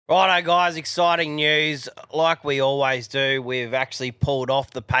Righto, guys, exciting news. Like we always do, we've actually pulled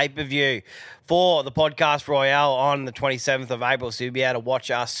off the pay-per-view for the Podcast Royale on the 27th of April, so you'll be able to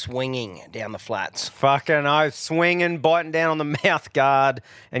watch us swinging down the flats. Fucking oath, swinging, biting down on the mouth guard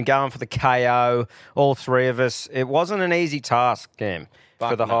and going for the KO, all three of us. It wasn't an easy task, Cam,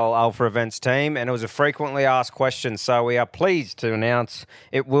 for the whole Alpha Events team, and it was a frequently asked question, so we are pleased to announce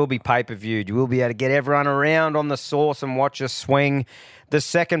it will be pay-per-viewed. You will be able to get everyone around on the source and watch us swing. The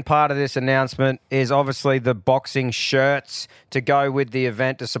second part of this announcement is obviously the boxing shirts to go with the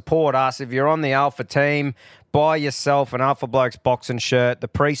event to support us. If you're on the Alpha team, buy yourself an Alpha Blokes boxing shirt. The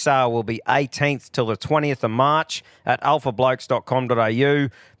pre-sale will be 18th till the 20th of March at alphablokes.com.au.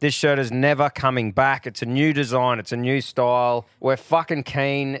 This shirt is never coming back. It's a new design. It's a new style. We're fucking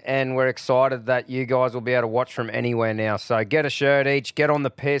keen and we're excited that you guys will be able to watch from anywhere now. So get a shirt each, get on the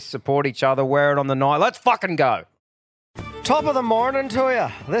piss, support each other, wear it on the night. Let's fucking go. Top of the morning to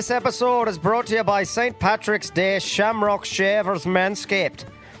you. This episode is brought to you by St. Patrick's Day Shamrock Shavers Manscaped.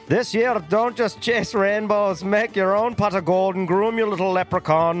 This year, don't just chase rainbows. Make your own pot of gold and groom your little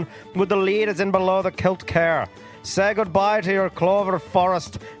leprechaun with the leaders in below the kilt care. Say goodbye to your clover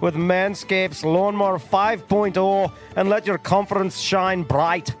forest with Manscaped's Lawnmower 5.0 and let your confidence shine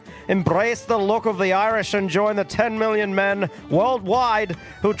bright. Embrace the look of the Irish and join the 10 million men worldwide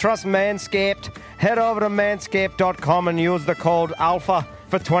who trust Manscaped. Head over to manscaped.com and use the code ALPHA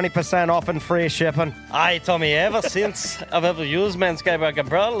for 20% off and free shipping. Hey, Tommy, ever since I've ever used Manscaped, I can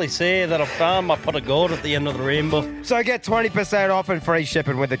proudly say that I've found my pot of gold at the end of the rainbow. So get 20% off and free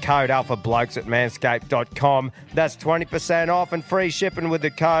shipping with the code ALPHABLOKES at manscaped.com. That's 20% off and free shipping with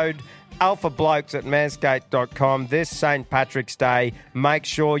the code AlphaBlokes at manscaped.com. This St. Patrick's Day, make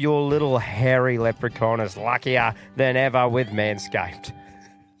sure your little hairy leprechaun is luckier than ever with Manscaped.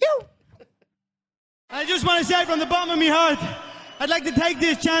 I just want to say from the bottom of my heart, I'd like to take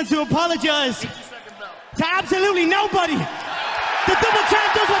this chance to apologize to absolutely nobody. The double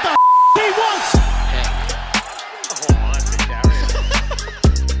champ does what the he wants.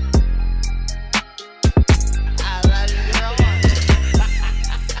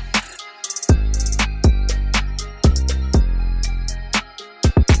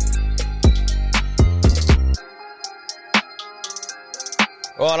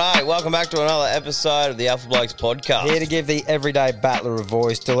 Righto, welcome back to another episode of the Alpha Blokes podcast. Here to give the everyday battler a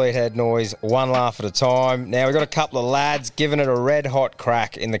voice, delete head noise, one laugh at a time. Now, we've got a couple of lads giving it a red-hot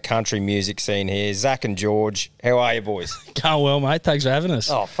crack in the country music scene here. Zach and George, how are you, boys? Going well, mate. Thanks for having us.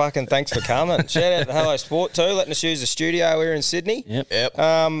 Oh, fucking thanks for coming. Shout out to Hello Sport, too, letting us use the studio here in Sydney. Yep.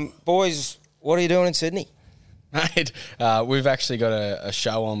 Boys, what are you doing in Sydney? Mate, we've actually got a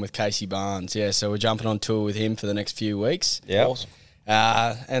show on with Casey Barnes, so we're jumping on tour with him for the next few weeks. Yeah. Awesome.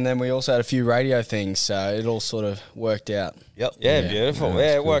 And then we also had a few radio things, so it all sort of worked out. Yep. Yeah, beautiful.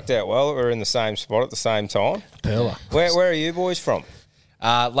 Yeah, it worked out well. We were in the same spot at the same time. Perla. Where are you boys from?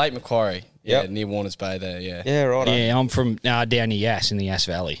 Lake Macquarie, Yep. near Warners Bay there, Yeah, right. Yeah, I'm from down near Yass in the Yass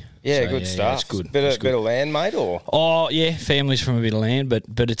Valley. Yeah, So, good stuff. it's good. Bit It's of land, mate, or? Oh yeah, family's from a bit of land,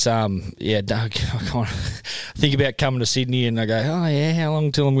 but it's I kind of think about coming to Sydney and I go, oh yeah, how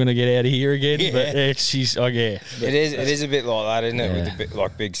long till I'm going to get out of here again? Yeah. But it's It is a bit like that, isn't it? Yeah. With the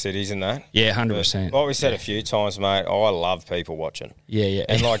like big cities and that. yeah, 100%. Like we said a few times, mate, I love people watching. Yeah.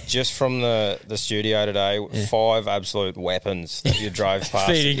 And like just from the studio today, 5 absolute weapons that you drove past.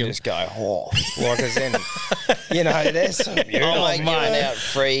 And Feeding you them. just go, oh, like as in, there's some beautiful. I'm like giving out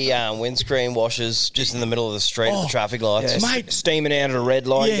free windscreen washers just in the middle of the street at the traffic lights. Yeah, mate, steaming out at a red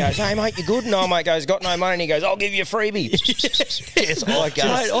light. He Yeah. goes, hey, mate, you good? No, mate, goes, got no money. And he goes, I'll give you a freebie. It's like us.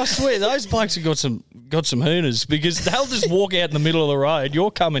 Mate, I swear those blokes have got some hooners because they'll just walk out in the middle of the road. You're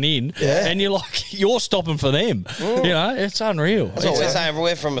coming in, and you're stopping for them. You know, it's unreal. That's what we're saying.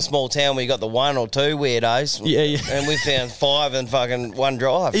 We're from a small town where you got the 1 or 2 weirdos. Yeah. And we found 5 in fucking one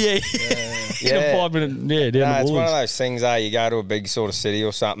drive. Yeah. In a 5 minute, down No, the it's one of Woolies. those things, you go to a big sort of city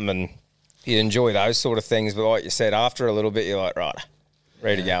or something and you enjoy those sort of things, but like you said, after a little bit, you're like, right,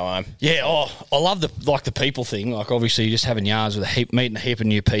 ready to go home. Yeah, I love the people thing. Like obviously, just having yards with meeting a heap of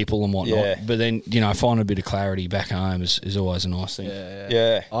new people and whatnot. Yeah. But then finding a bit of clarity back home is always a nice thing.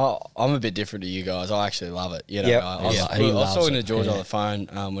 Yeah. I'm a bit different to you guys. I actually love it. Yep. I was He loves talking to it. George on the phone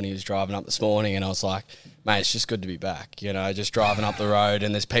when he was driving up this morning, and I was like, mate, it's just good to be back. Just driving up the road,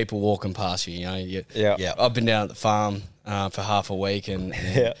 and there's people walking past you. Yeah. I've been down at the farm for half a week, and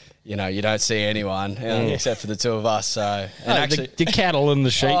you don't see anyone except for the two of us. So, and actually, the cattle and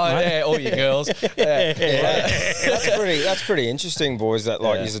the sheep, mate. all you girls. That's pretty interesting, boys, that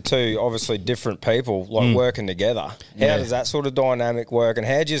like you're two obviously different people like working together. How does that sort of dynamic work and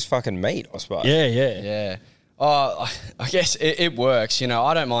how do you just fucking meet, I suppose? Yeah. Yeah. I guess it works. You know,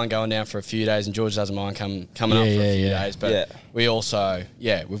 I don't mind going down for a few days, and George doesn't mind coming up for a few days. But we also,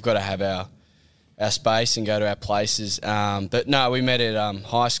 we've got to have our space and go to our places. But no, we met at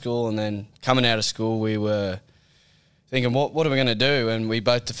high school, and then coming out of school, we were thinking, what are we going to do? And we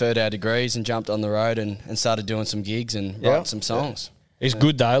both deferred our degrees and jumped on the road and started doing some gigs and writing some songs. It's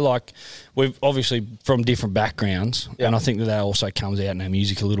good though. Like, we've obviously from different backgrounds, and I think that also comes out in our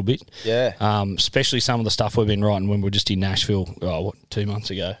music a little bit. Yeah. Especially some of the stuff we've been writing when we were just in Nashville. 2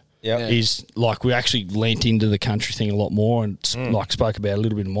 months ago. Is like we actually leant into the country thing a lot more and like spoke about a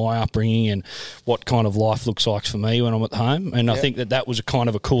little bit of my upbringing and what kind of life looks like for me when I'm at home. And I think that was a kind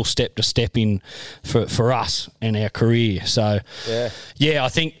of a cool step to step in for us and our career. So I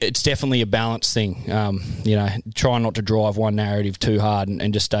think it's definitely a balance thing. You know, try not to drive one narrative too hard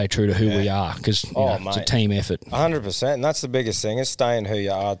and just stay true to who we are, because it's a team effort. 100%, and that's the biggest thing, is staying who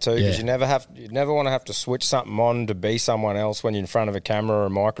you are too, because you never want to have to switch something on to be someone else when you're in front of a camera or a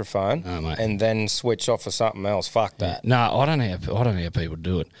microphone. And then switch off for something else. Fuck that. No, I don't know how people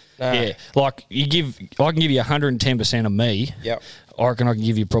do it. Yeah, like I can give you 110% of me. Yep. I reckon I can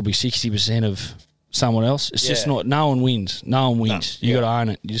give you probably 60% of someone else. It's just not. No one wins. You got to own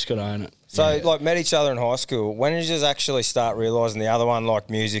it. You just got to own it. So, like, met each other in high school. When did you just actually start realising the other one liked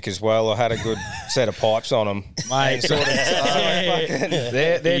music as well, or had a good set of pipes on them? Mate, they're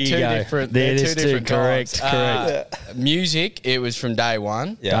two different. They're two different. Correct. Music, it was from day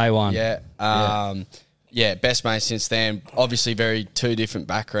one. Day one. Yeah. Best mates since then. Obviously, two different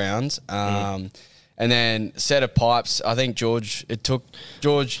backgrounds. And then set of pipes. I think George,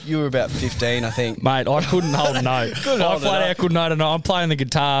 you were about 15, I think. Mate, I couldn't hold a note. I flat out couldn't hold a note. I'm playing the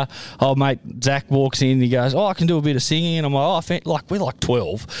guitar. Oh, mate, Zach walks in. He goes, I can do a bit of singing. And I'm like, we're like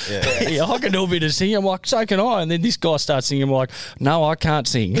 12. Yeah, I can do a bit of singing. I'm like, so can I. And then this guy starts singing. I'm like, no, I can't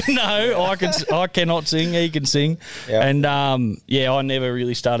sing. No, I cannot sing. He can sing. Yep. And, I never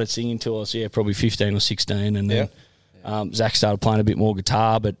really started singing until I was, probably 15 or 16. And then... Zach started playing a bit more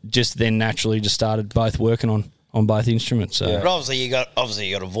guitar, but just then naturally just started both working on both instruments. So. But obviously you got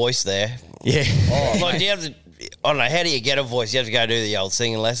a voice there. Yeah. Like, do you have to? I don't know. How do you get a voice? You have to go do the old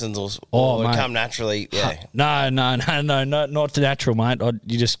singing lessons, or it come naturally. Yeah. No, not natural, mate.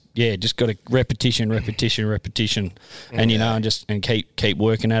 You just got to repetition, and and keep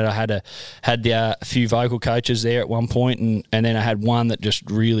working at it. I had a few vocal coaches there at one point, and then I had one that just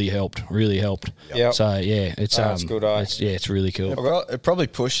really helped. Yep. So it's that's good. It's really cool. It probably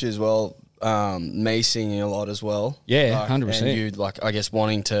pushed you as well. Me singing a lot as well. Yeah, 100%. And you I guess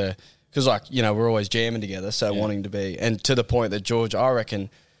wanting to. Because, we're always jamming together, so wanting to be... And to the point that George, I reckon,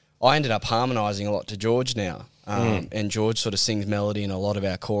 I ended up harmonising a lot to George now. And George sort of sings melody in a lot of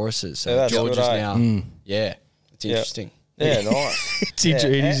our choruses. So George is now... it's interesting. Yeah, nice.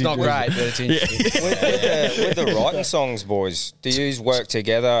 It's not great, but it's interesting. With the writing songs, boys, do you work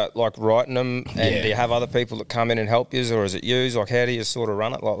together, like writing them, and do you have other people that come in and help you, or is it you? Like, how do you sort of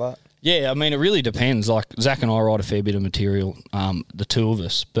run it like that? Yeah, I mean, it really depends. Like, Zach and I write a fair bit of material, the two of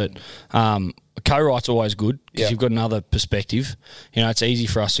us, but co-write's always good because you've got another perspective. It's easy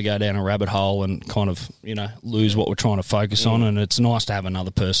for us to go down a rabbit hole and kind of, lose what we're trying to focus on, and it's nice to have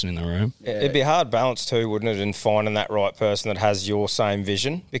another person in the room. Yeah. It'd be a hard balance too, wouldn't it, in finding that right person that has your same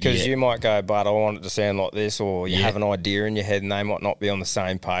vision, because you might go, but I want it to sound like this, or you have an idea in your head and they might not be on the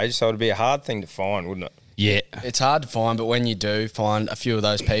same page, so it'd be a hard thing to find, wouldn't it? Yeah. It's hard to find, but when you do find a few of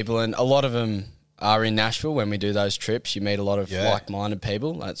those people, and a lot of them are in Nashville when we do those trips, you meet a lot of like-minded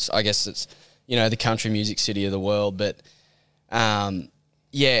people. I guess it's, the country music city of the world. But,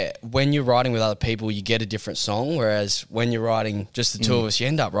 when you're writing with other people, you get a different song, whereas when you're writing just the two of us, you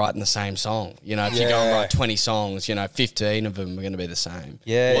end up writing the same song. If you go and write 20 songs, 15 of them are going to be the same.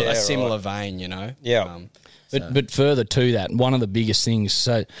 Yeah, or a similar vein, Yeah. But further to that, one of the biggest things,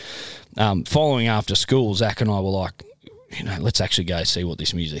 so following after school, Zach and I were like, let's actually go see what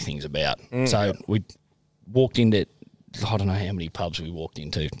this music thing's about. So we walked into, I don't know how many pubs we walked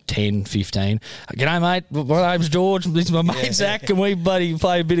into, 10, 15. G'day, mate. My name's George. This is my mate, Zach. Can we, buddy,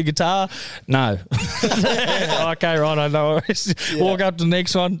 play a bit of guitar? No. Okay, right, I know. Walk up to the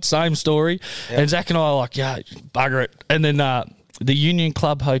next one, same story. And Zach and I are like, bugger it. And then the Union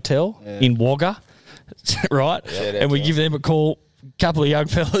Club Hotel in Wagga, right? And we give them a call. Couple of young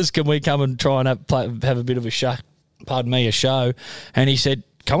fellas, can we come and try and have a bit of a show? A show. And he said,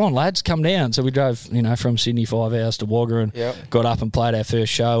 come on, lads, come down. So we drove, from Sydney 5 hours to Wagga and got up and played our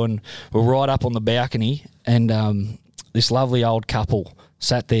first show, and we're right up on the balcony, and this lovely old couple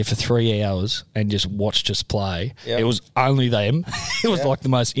sat there for 3 hours and just watched us play. It was only them. It was like the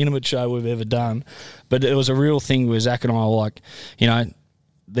most intimate show we've ever done. But it was a real thing where Zach and I were like,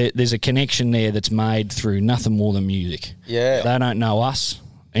 there's a connection there that's made through nothing more than music. Yeah. They don't know us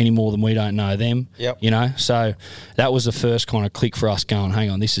any more than we don't know them. Yep. You know, so that was the first kind of click for us going, hang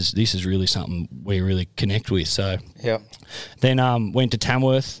on, this is really something we really connect with. So Yep. then went to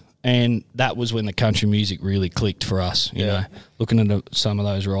Tamworth, and that was when the country music really clicked for us, you know, looking into some of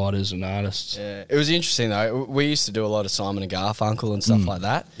those writers and artists. Yeah, it was interesting though. We used to do a lot of Simon and Garfunkel and stuff like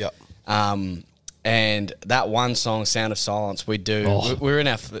that. Yep. And that one song, Sound of Silence, we do. Oh. We were in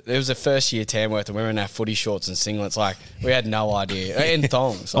it was the first year Tamworth, and we were in our footy shorts and singlets. Like, we had no idea. And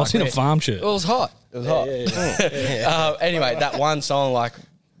thongs. I was in a farm shirt. It was hot. It was hot. Anyway, that one song, like,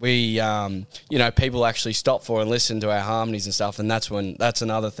 we, you know, people actually stopped for and listened to our harmonies and stuff. And that's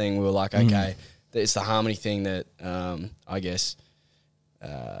another thing we were like, okay, it's the harmony thing that, I guess,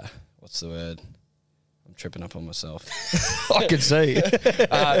 what's the word? I'm tripping up on myself. I could see.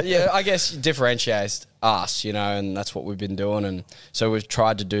 Yeah, I guess differentiates us, you know, and that's what we've been doing. And so we've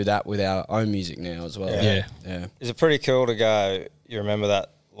tried to do that with our own music now as well. Yeah. Is it pretty cool to go, you remember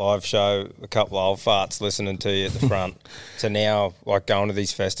that live show, a couple of old farts listening to you at the front, to now like going to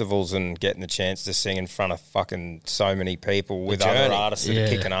these festivals and getting the chance to sing in front of fucking so many people with other artists that are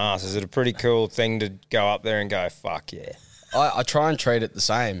kicking ass? Is it a pretty cool thing to go up there and go, fuck yeah? I try and treat it the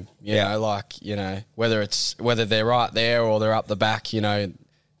same, you know, like, you know, whether they're right there or they're up the back, you know,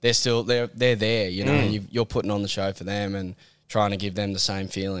 they're there, you know, and you're putting on the show for them and trying to give them the same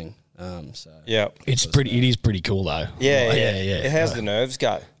feeling. So yeah, it is pretty cool though. Yeah. How's the nerves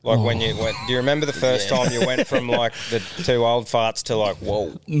go? Like when you went, do you remember the first time you went from like the two old farts to like,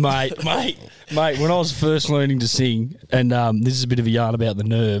 whoa, mate? When I was first learning to sing, and this is a bit of a yarn about the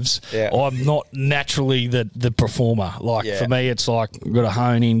nerves. Yeah. I'm not naturally the performer. Like for me, it's like I've got to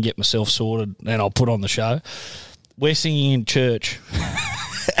hone in, get myself sorted, and I'll put on the show. We're singing in church.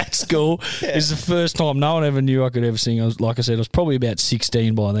 At school. It's the first time no one ever knew I could ever sing. Like I said, I was probably about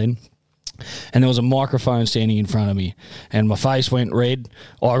 16 by then. And there was a microphone standing in front of me, and my face went red.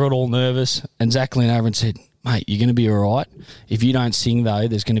 I got all nervous, and Zach leaned over and said, mate, you're going to be all right. If you don't sing, though,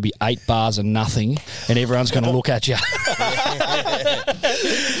 there's going to be 8 bars and nothing, and everyone's going to look at you.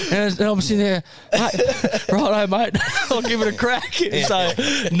 And I'm sitting there, righto, mate, I'll give it a crack. So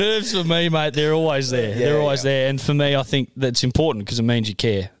nerves for me, mate, they're always there. They're always there. And for me, I think that's important because it means you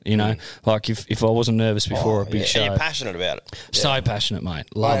care, you know. Like if I wasn't nervous before a big show. And you're passionate about it. So passionate, mate.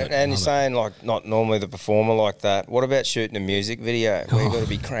 Love it. And you're saying like not normally the performer like that. What about shooting a music video where you've got to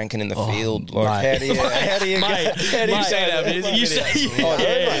be cranking in the field? Like mate. how do you Hey,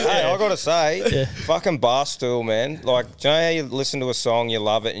 I got to say, fucking Barstool, man. Like, do you know how you listen to a song, you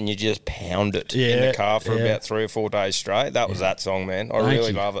love it, and you just pound it in the car for about 3 or 4 days straight? That was that song, man. I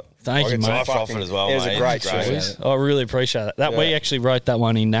really love it. Thank you, mate. Nice off it as well, It was mate. a great choice. I really appreciate that. We actually wrote that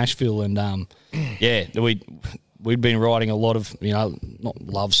one in Nashville, and we'd been writing a lot of, you know, not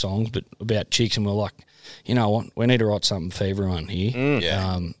love songs, but about chicks, and we're like, you know what, we need to write something for everyone here.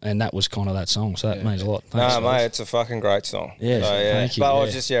 And that was kind of that song, so that means a lot. Thanks, mate, it's a fucking great song. Yeah, thank you. But I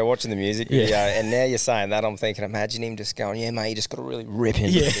was just watching the music video, and now you're saying that, I'm thinking, imagine him just going, yeah, mate, you just got to really rip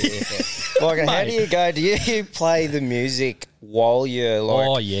him. Like, how do you go? Do you play the music while you're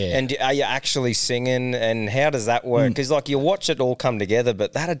like, and are you actually singing, and how does that work? Because like you watch it all come together,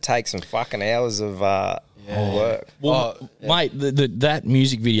 but that'd take some fucking hours of work. Well, mate, that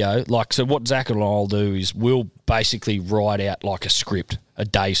music video, like, so what Zach and I'll do is we'll basically write out like a script, a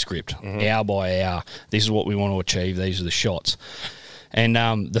day script, hour by hour. This is what we want to achieve. These are the shots. And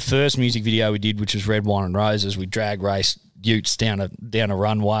the first music video we did, which was Red, Wine and Roses, we drag raced utes down a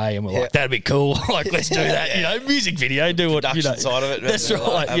runway, and we're like, that'd be cool. Like, let's do that. You know, music video, do what, you know. Side of it. That's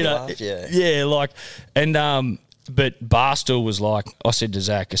right. You know, like, and but Barstool was like, I said to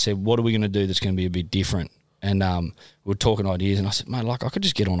Zach, I said, what are we going to do that's going to be a bit different? And we were talking ideas, and I said, mate, like, I could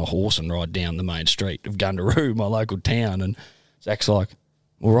just get on a horse and ride down the main street of Gundaroo, my local town. And Zach's like,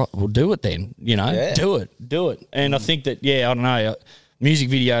 all right, we'll do it then. You know, do it. And I think that, I don't know, music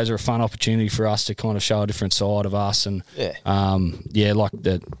videos are a fun opportunity for us to kind of show a different side of us. And, like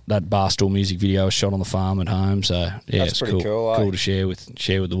that Barstool music video was shot on the farm at home. So, That's it's pretty cool, cool to share with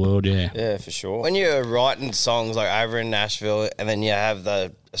the world, Yeah, for sure. When you're writing songs like over in Nashville, and then you have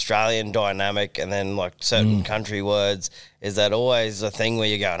the Australian dynamic and then like certain country words, is that always a thing where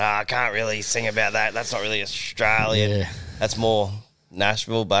you're going, I can't really sing about that. That's not really Australian. Yeah. That's more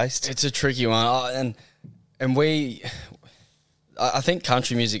Nashville based. It's a tricky one. And I think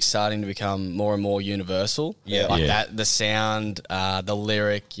country music's starting to become more and more universal. That, the sound, the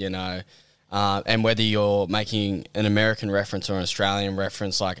lyric, you know, and whether you're making an American reference or an Australian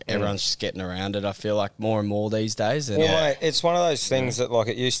reference, like everyone's just getting around it. I feel like more and more these days. And mate, it's one of those things that, like,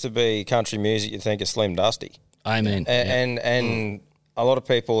 it used to be country music, you'd think of Slim Dusty. Amen. And a lot of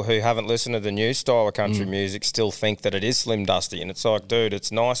people who haven't listened to the new style of country music still think that it is Slim Dusty, and it's like, dude,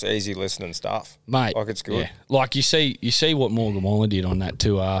 it's nice, easy listening stuff, mate. Like it's good. Yeah. Like you see what Morgan Wallen did on that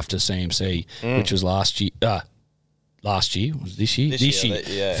tour after CMC, which was last year. Last year was this year. This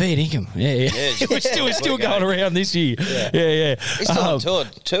year. Fair income. Yeah. We're still going around this year. Yeah. He's still on tour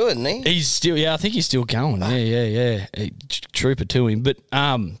too, isn't he? He's still. Yeah, I think he's still going. Yeah. Trooper to him, but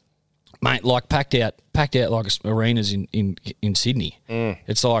mate, like packed out like arenas in Sydney.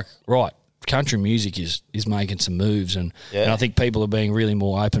 It's like, right, country music is making some moves, and I think people are being really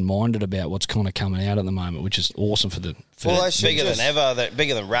more open minded about what's kind of coming out at the moment, which is awesome for the. Bigger than ever,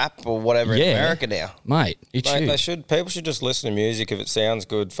 bigger than rap or whatever in America now, mate. People should just listen to music if it sounds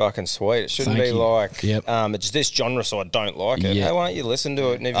good, fucking sweet. It shouldn't be like, it's this genre, so I don't like it. Hey, why don't you listen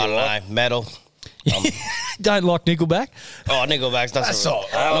to it? And if you like metal. Don't like Nickelback? Oh, Nickelback's That's all.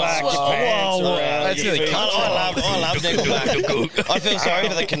 I love Nickelback. I feel sorry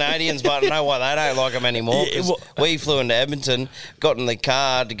for the Canadians, but I know why they don't like them anymore. We flew into Edmonton, got in the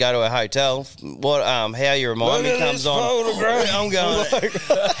car to go to a hotel. How You Remind Me comes on. I'm going,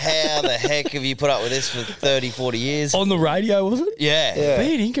 how the heck have you put up with this for 30, 40 years? On the radio, was it? Yeah.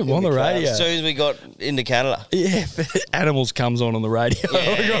 Fair income on the radio. As soon as we got into Canada. Yeah, Animals comes on the radio.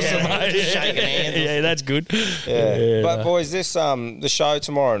 Shaking hands. Yeah, that's good. Yeah. But boys, this the show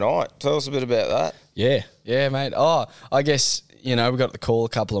tomorrow night. Tell us a bit about that. Yeah, mate. Oh, I guess, we got the call a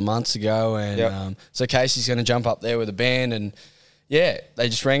couple of months ago, and so Casey's going to jump up there with a band, and they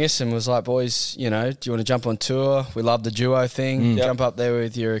just rang us and was like, boys, do you want to jump on tour? We love the duo thing. Jump up there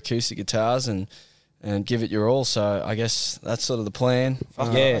with your acoustic guitars and give it your all. So I guess that's sort of the plan.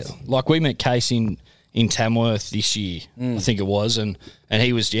 Like we met Casey in Tamworth this year, I think it was, and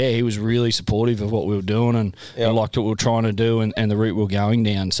he was really supportive of what we were doing and liked what we were trying to do and the route we were going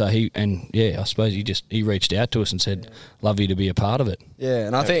down. So I suppose he reached out to us and said, love you to be a part of it. Yeah,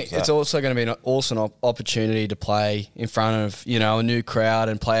 and I think it's also going to be an awesome opportunity to play in front of a new crowd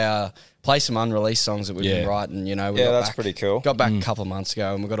and play some unreleased songs that we've been writing. That's pretty cool. Got back a couple of months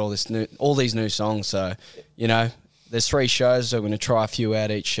ago and we've got all these new songs. So there's 3 shows, so we're going to try a few out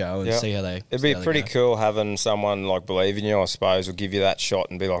each show and see how they. It'd be pretty cool having someone like believe in you, I suppose, will give you that shot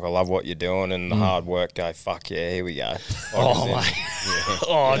and be like, I love what you're doing, and the hard work go, fuck yeah, here we go.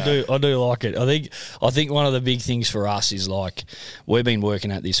 I do like it. I think one of the big things for us is like we've been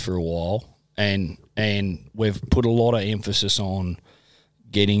working at this for a while, and we've put a lot of emphasis on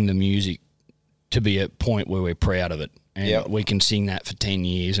getting the music to be a point where we're proud of it. And we can sing that for 10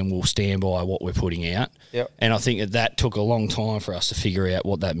 years and we'll stand by what we're putting out. And I think that took a long time for us to figure out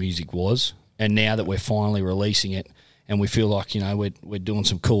what that music was. And now that we're finally releasing it and we feel like, we're doing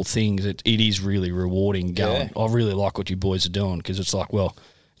some cool things, it is really rewarding going, I really like what you boys are doing, because it's like, well,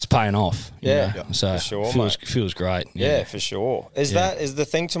 it's paying off. So for sure, feels great. Yeah, for sure. Is the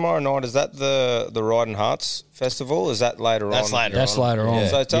thing tomorrow night, is that the Riding Hearts Festival? Is that later on? That's later on.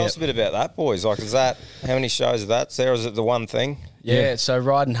 So tell us a bit about that, boys. Like, is that, how many shows is that there, or is it the one thing? Yeah, so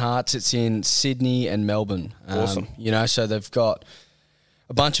Riding Hearts, it's in Sydney and Melbourne. Awesome. So they've got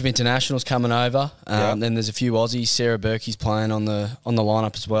a bunch of internationals coming over. Then there's a few Aussies. Sarah Berkey's playing on the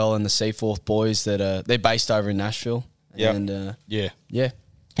lineup as well, and the Seaforth boys they're based over in Nashville.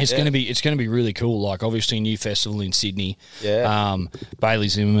 It's going to be really cool. Like, obviously, a new festival in Sydney. Bailey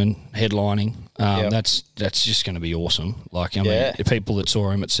Zimmerman headlining. That's just going to be awesome. Like, I mean, the people that saw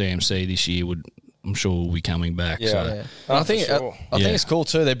him at CMC this year I'm sure will be coming back. And I think it's cool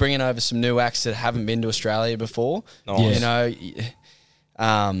too. They're bringing over some new acts that haven't been to Australia before. Nice.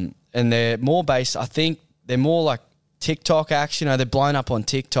 And they're more based. I think they're more like TikTok acts. They're blown up on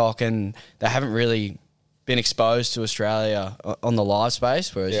TikTok and they haven't really been exposed to Australia on the live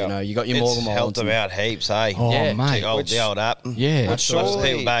space, whereas you got your Morgan Wallen. Helped them out heaps, hey? Mate. The old app. Surely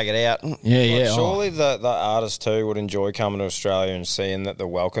people bag it out. Surely the artists too would enjoy coming to Australia and seeing that the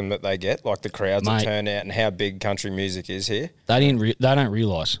welcome that they get, like the crowds that turn out and how big country music is here. They don't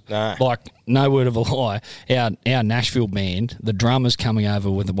realise. No. Like, no word of a lie. Our Nashville band, the drummer's coming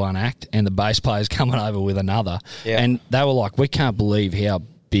over with one act and the bass player's coming over with another. And they were like, we can't believe how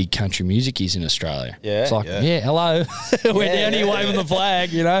big country music is in Australia. It's like, hello. We're down here waving the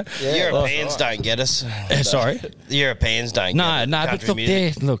flag, Europeans don't get us. Sorry? The Europeans don't get us. No, but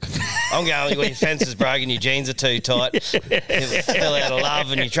look. I'm going, when your fence is broken, your jeans are too tight, you fell out of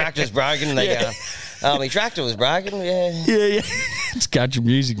love and your tractor's broken, and they go, my tractor was broken, It's country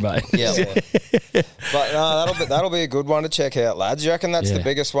music, mate. But no, that'll be a good one to check out, lads. You reckon that's the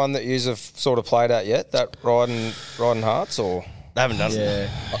biggest one that yous have sort of played out yet, that Riding Hearts, or...? They haven't done it.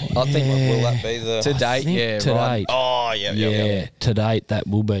 I think will that be the to date? To date. Oh, to date that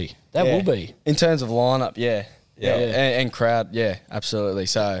will be. Will be in terms of lineup. and crowd, absolutely.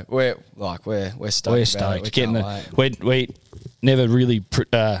 So we're stoked. We're stoked. We never really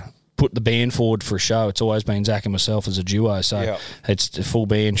put the band forward for a show. It's always been Zach and myself as a duo. So it's a full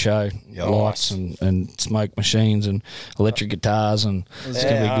band show, lights and smoke machines and electric guitars, and it's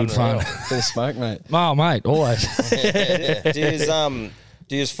going to be good fun. Bit of smoke, mate. Oh, mate, always.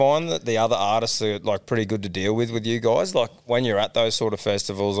 Do you find that the other artists are like pretty good to deal with you guys? Like when you're at those sort of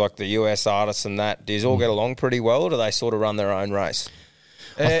festivals, like the US artists and that, do you all get along pretty well, or do they sort of run their own race?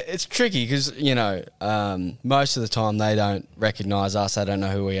 It's tricky because, most of the time they don't recognise us. They don't know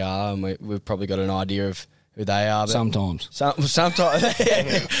who we are, and we've probably got an idea of who they are. But sometimes. Sometimes.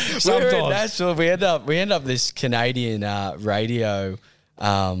 We're in Nashville. We end up this Canadian radio.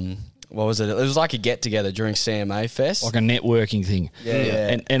 What was it? It was like a get together during CMA Fest, like a networking thing.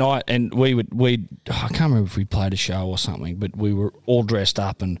 Yeah. And we I can't remember if we played a show or something, but we were all dressed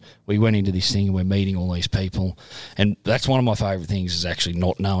up and we went into this thing and we're meeting all these people, and that's one of my favourite things is actually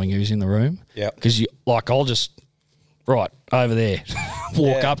not knowing who's in the room. Yeah, because I'll just right over there,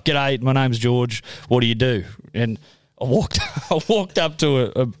 walk up. G'day, my name's George. What do you do? And I walked up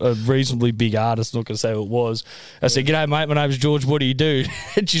to a reasonably big artist, not going to say who it was. I said, "G'day, mate, my name's George. What do you do?"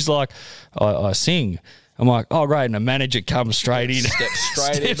 And she's like, I sing. I'm like, "Oh, great." And the manager comes straight in. Steps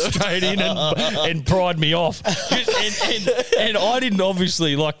straight in and pried me off. And I didn't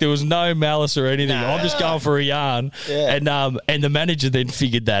obviously, there was no malice or anything. No. I'm just going for a yarn. Yeah. And the manager then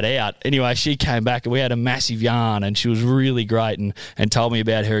figured that out. Anyway, she came back and we had a massive yarn, and she was really great and told me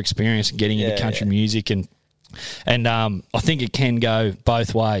about her experience getting into country music and I think it can go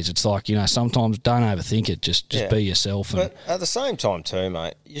both ways. It's like, sometimes don't overthink it. Just be yourself. But at the same time too,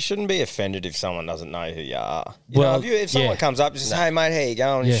 mate, you shouldn't be offended if someone doesn't know who you are. If someone comes up and says, "Hey, mate, how you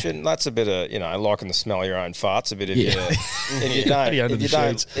going?" You shouldn't. That's a bit of, liking the smell of your own farts. A bit of if you don't,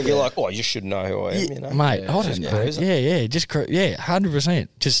 if you're like, "Oh, you should know who I am," mate. I don't know. Yeah,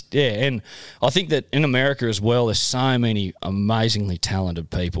 100%. And I think that in America as well, there's so many amazingly talented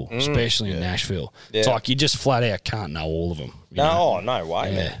people, especially in Nashville. Yeah. It's like you just flat out can't know all of them. No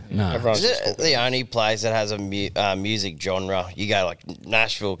way, man. No. Is it the only place that has a music genre? You go like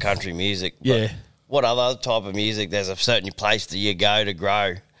Nashville country music. Yeah. What other type of music? There's a certain place that you go to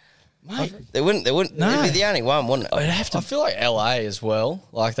grow. Mate, they wouldn't. No. It'd be the only one, wouldn't it? I'd have to. I feel like LA as well,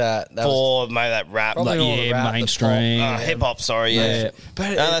 like that. For maybe that rap, mainstream, hip hop. Sorry,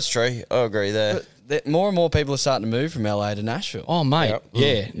 but that's true. I agree there. But more and more people are starting to move from LA to Nashville. Oh, mate,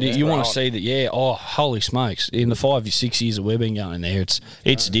 you want to see that? Oh, holy smokes! In the 5 or 6 years that we've been going there,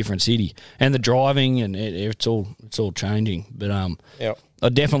 it's a different city, and the driving and it's all changing. But I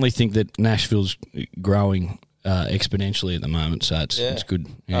definitely think that Nashville's growing exponentially at the moment, so it's good.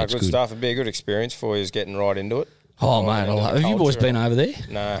 Yeah, it's good stuff. It'd be a good experience for you, is getting right into it. Oh, mate, have you boys been over there?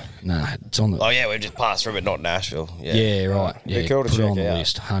 No, it's on the. Oh yeah, we've just passed through, but not Nashville. Yeah, right. Yeah, cool to put check it on the out.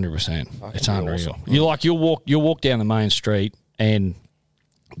 list, 100%. It's unreal. Awesome. You'll walk down the main street and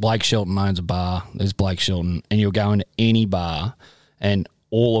Blake Shelton owns a bar. There's Blake Shelton, and you'll go into any bar, and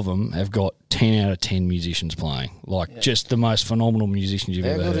all of them have got 10 out of 10 musicians playing. Just the most phenomenal musicians you've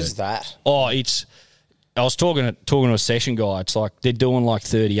ever heard. How good is that? Oh, I was talking to a session guy. It's like they're doing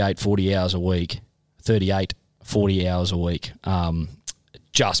 38, 40 hours a week. 40 hours a week,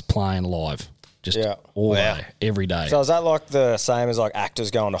 just playing live, all day, every day. So is that like the same as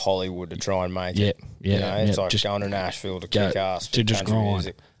actors going to Hollywood to try and make it? It's like just going to Nashville to kick ass to just grind.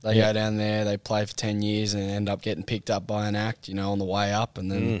 Music. They go down there, they play for 10 years and end up getting picked up by an act, on the way up,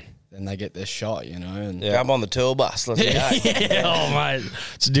 and then they get their shot, and jump on the tour bus. Let's go. Oh, mate,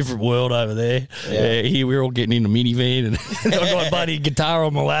 it's a different world over there. Here we're all getting in a minivan, and I've got a buddy guitar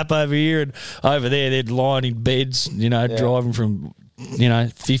on my lap over here, and over there they're lying in beds, driving from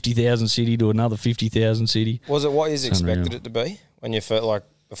 50,000 city to another 50,000 city. Was it what you expected it to be when you first,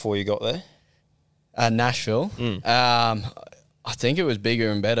 before you got there? Nashville. I think it was bigger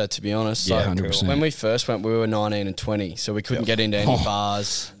and better, to be honest. Yeah, 100%. When we first went, we were 19 and 20, so we couldn't get into any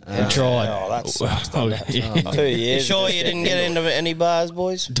bars. We tried. Oh, that sucks. 2 years. You sure you didn't get into any bars,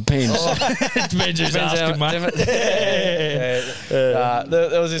 boys? Depends. Depends who's asking, mate.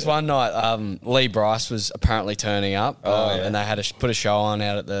 There was this one night, Lee Bryce was apparently turning up, and they had to put a show on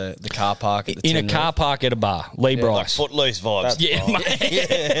out at the car park. At the in a car park at a bar. Lee Bryce. Footloose vibes.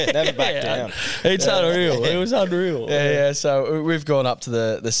 Mate. Never back down. It's unreal. It was unreal. Yeah. So we've gone up to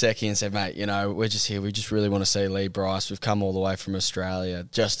the secchi and said, mate, we're just here. We just really want to see Lee Bryce. We've come all the way from Australia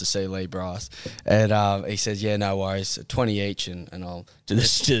just to see Lee Bryce. And he says, yeah, no worries, 20 each, and I'll to the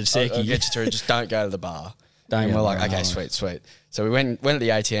secchi. I'll get you through. Just don't go to the bar. And we're like, okay, sweet. So we went at the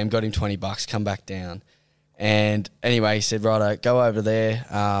ATM, got him $20, come back down. And anyway, he said, righto, go over there.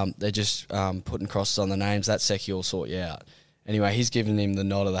 They're just putting crosses on the names. That Secchi will sort you out. Anyway, he's given him the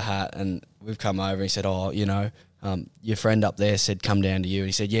nod of the hat, and we've come over and he said, oh, you know, your friend up there said come down to you. And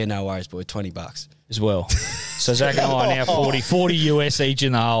he said, yeah, no worries, boy, $20. As well. So Zach and I are now 40 US each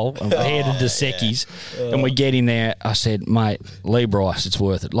in the hole, and we're headed to Secchi's, and we get in there. I said, mate, Lee Bryce, it's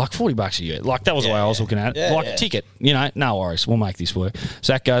worth it. Like $40 a year. Like, that was the way I was looking at it. A ticket, you know, no worries, we'll make this work.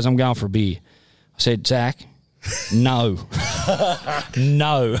 Zach goes, I'm going for a beer. I said, Zach, no.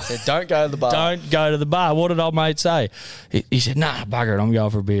 No. Said, don't go to the bar. Don't go to the bar. What did old mate say? He said, nah, bugger it, I'm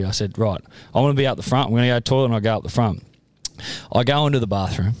going for a beer. I said, right, I want to be out the front. I'm going to go to the toilet, and I go up the front. I go into the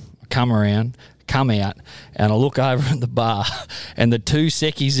bathroom, I come around, come out, and I look over at the bar, and the 2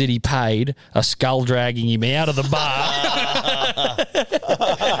 Secchis that he paid are skull dragging him out of the bar.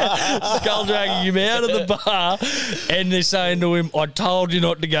 Skull dragging him out of the bar, and they're saying to him, I told you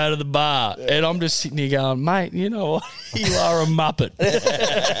not to go to the bar. And I'm just sitting here going, mate, you know what? You are a muppet.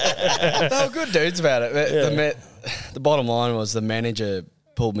 They were good dudes about it. The bottom line was the manager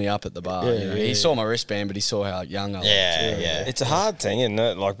pulled me up at the bar. He saw my wristband, but he saw how young I was. Yeah. It's a hard thing, isn't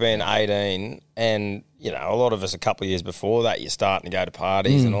it? Like being 18 and, you know, a lot of us a couple of years before that, you're starting to go to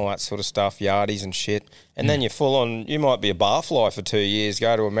parties and all that sort of stuff, yardies and shit. And then you're full on, you might be a barfly for 2 years,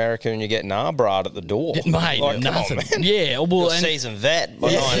 go to America and you get Narbrad at the door. Mate, like, nothing. Yeah, well, you're a seasoned vet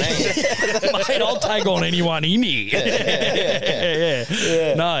by 19. Mate, I'll take on anyone in here. Yeah.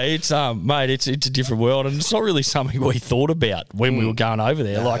 No, it's mate, it's a different world, and it's not really something we thought about when we were going over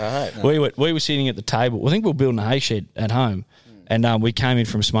there. We were sitting at the table. I think we were building a hay shed at home, and we came in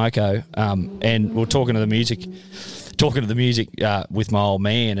from Smoko, and we were talking to the music with my old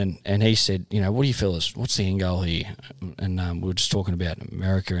man, and he said, you know, what do you fellas, what's the end goal here? And we were just talking about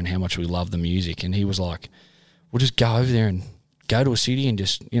America and how much we love the music, and he was like, we'll just go over there and go to a city and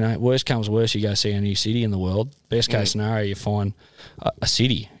just, you know, worst comes worst, you go see a new city in the world. Best case scenario, you find a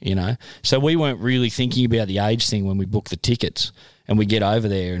city, you know. So we weren't really thinking about the age thing when we booked the tickets, and we get over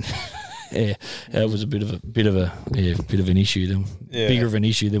there and yeah, that was a bit of an issue, bigger of an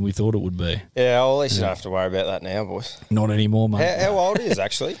issue than we thought it would be. Yeah, well, at least you don't have to worry about that now, boys. Not anymore, mate. How old are you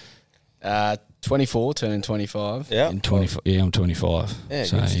actually? 24, turning 25. Yeah, I'm 25. Yeah,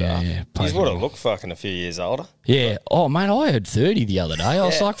 so, good stuff. Yeah. You would have looked fucking a few years older. Yeah. Oh, mate, I heard 30 the other day. I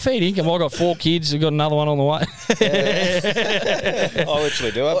was like, fair income. I got 4 kids. I've got another one on the way. I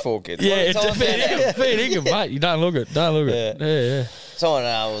literally do have 4 kids. Yeah, it's fair income, mate. You don't look it. Yeah. Someone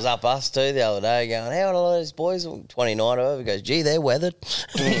was up us too the other day going, how old are those boys? 29 or whatever. He goes, gee, they're weathered.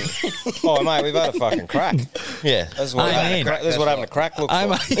 Oh, mate, we've had a fucking crack. Yeah. That's what having a crack looks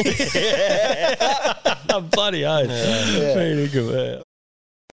like. I'm bloody oath. Fair income, yeah.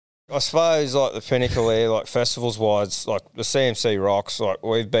 I suppose, like, the pinnacle there, like, festivals-wise, like, the CMC Rocks, like,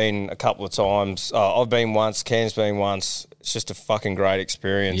 we've been a couple of times. I've been once, Cam's been once. It's just a fucking great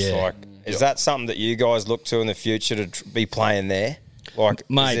experience. Yeah. Like, is that something that you guys look to in the future to be playing there? Like,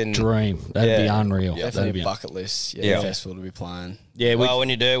 mate, dream. That'd be unreal. Definitely a bucket list. Festival to be playing. Yeah, well, when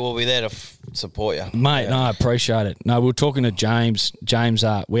you do, we'll be there to support you. Mate, no, I appreciate it. No, we were talking to James. James,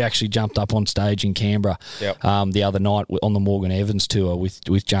 we actually jumped up on stage in Canberra the other night on the Morgan Evans tour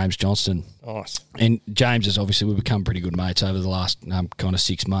with James Johnston. Nice. And James has obviously, we've become pretty good mates over the last kind of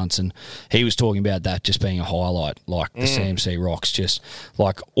 6 months, and he was talking about that just being a highlight, like the CMC Rocks, just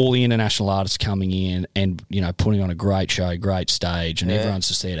like all the international artists coming in and, you know, putting on a great show, great stage, and everyone's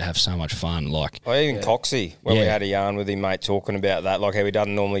just there to have so much fun. Like, even Coxie, when we had a yarn with him, mate, talking about that, like how he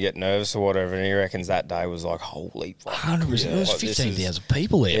doesn't normally get nervous or whatever, and he reckons that day was like, holy fuck. 100%. There was 15,000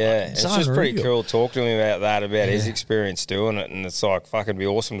 people there. Yeah, it's just pretty cool talking to him about his experience doing it, and it's like fucking be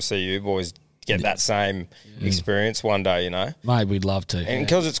awesome to see you boys get that same experience one day, you know. Mate, we'd love to. And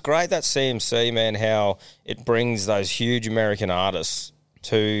because it's great, that CMC, man, how it brings those huge American artists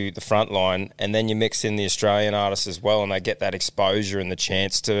to the front line, and then you mix in the Australian artists as well, and they get that exposure and the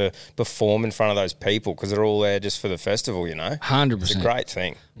chance to perform in front of those people because they're all there just for the festival, you know. 100%. It's a great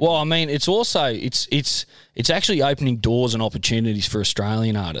thing. Well, I mean, it's also it's actually opening doors and opportunities for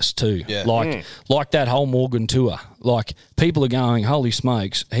Australian artists too. Yeah. Like that whole Morgan tour. Like, people are going, holy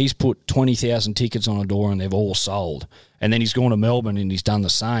smokes, he's put 20,000 tickets on a door and they've all sold. And then he's gone to Melbourne and he's done the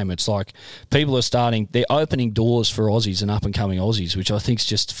same. It's like people are they're opening doors for Aussies and up-and-coming Aussies, which I think is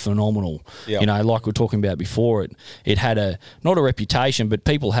just phenomenal. Yep. You know, like we were talking about before, it had not a reputation, but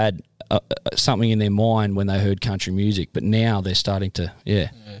people had something in their mind when they heard country music. But now they're starting to,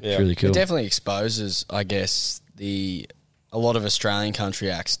 it's really cool. It definitely exposes, I guess, a lot of Australian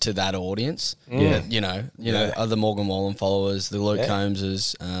country acts to that audience. Yeah. You know, the Morgan Wallen followers, the Luke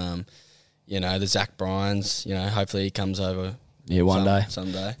Combses, you know, the Zach Bryans, you know, hopefully he comes over Yeah, one day.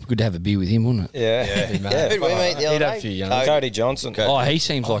 Someday. Good to have a beer with him, wouldn't it? Yeah. Who did we meet the other He'd have day? a few young. Cody Johnson. Oh, he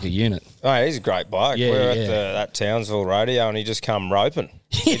seems like a unit. Oh, he's a great bloke. Yeah, we were yeah. at that Townsville rodeo and he just come roping.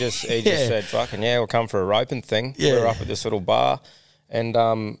 He just said, fucking yeah, we'll come for a roping thing. Yeah. We were up at this little bar and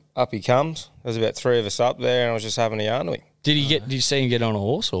up he comes. There's about 3 of us up there and I was just having a yarn with him. Did you see him get on a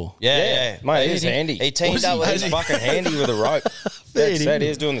horse or? Yeah. Mate, he's handy. He teamed up with He's fucking handy with a rope. That's it. He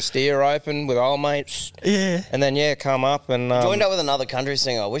was doing the steer roping with old mates. Yeah. And then, come up and... Joined up with another country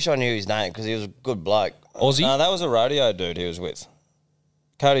singer. I wish I knew his name because he was a good bloke. Aussie? No, that was a rodeo dude he was with.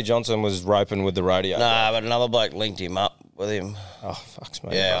 Cody Johnson was roping with the rodeo. Nah, but another bloke linked him up with him. Oh, fucks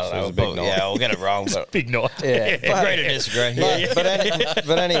me. Yeah, it was a big night. Yeah, we'll get it wrong, but Big night. Yeah. agree to disagree.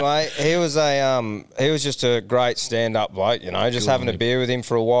 But anyway, he was just a great stand-up bloke, just having a beer with him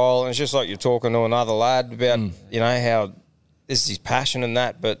for a while. And it's just like you're talking to another lad about, how this is his passion and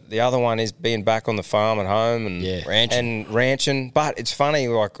that, but the other one is being back on the farm at home and ranching. But it's funny,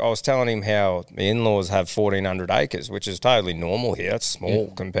 like I was telling him how the in-laws have 1,400 acres, which is totally normal here. It's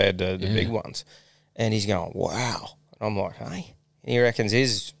small compared to the big ones. And he's going, wow. And I'm like, hey. He reckons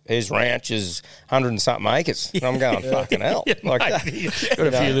his ranch is 100 and something acres. And I'm going, fucking hell. Like that. Got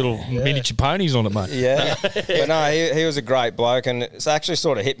a few little miniature ponies on it, mate. Yeah. But no, he was a great bloke. And it's actually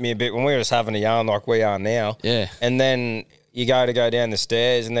sort of hit me a bit when we were just having a yarn like we are now. Yeah. And then you go down the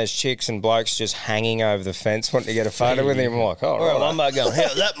stairs and there's chicks and blokes just hanging over the fence wanting to get a photo with him. I'm like, oh, We're at right. one bar going,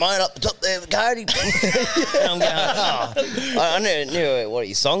 how's that mate up the top there with Cody? And I'm going, I knew what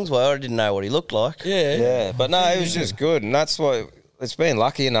his songs were. I didn't know what he looked like. Yeah. But no, it was just good. And that's what it's been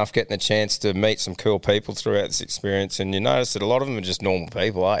lucky enough getting a chance to meet some cool people throughout this experience. And you notice that a lot of them are just normal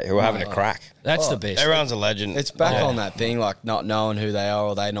people, who are having a crack. That's the best. Everyone's a legend. It's back on that thing, like not knowing who they are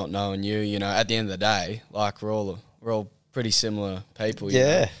or they not knowing you. At the end of the day, like we're all pretty similar people. You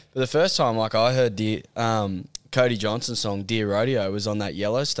know? But the first time, like I heard Cody Johnson's song "Dear Rodeo" was on that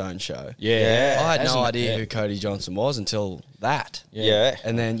Yellowstone show. Yeah. I had no idea who Cody Johnson was until that. Yeah.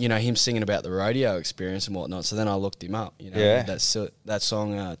 And then him singing about the rodeo experience and whatnot. So then I looked him up. That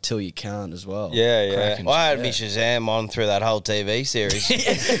song "Till You Can't" as well. Yeah. I had me Shazam on through that whole TV series.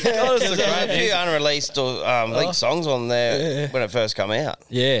 There's a few unreleased or leaked songs on there when it first come out.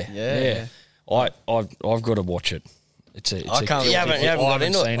 Yeah. I've got to watch it. I can't. You haven't got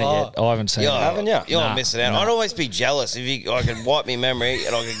into seen it. it yet. I haven't seen it. Haven't you? You're missing out. I'd always be jealous if I could wipe my memory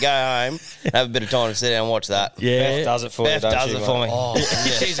and I could go home and have a bit of time to sit down and watch that. Beth does it for you, Beth don't does she, it for me. Oh,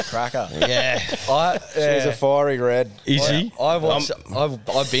 she's a cracker. Yeah. She's a fiery red. Is she?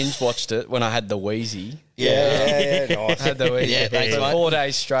 I binge watched it when I had the Wheezy. Yeah, nice. I had the Wheezy. Yeah, thanks, for mate. 4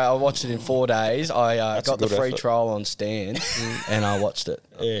 days straight. I watched it in 4 days. I got the good free effort. trial on Stan and I watched it.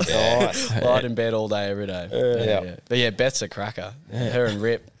 Nice. Lied in bed all day, every day. Yeah. But yeah, Beth's a cracker. Her and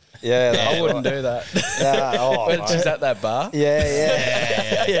Rip. Yeah, I wouldn't do that. When she's at that bar.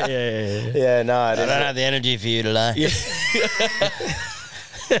 Yeah. Yeah, no, it I don't is. have the energy for you today.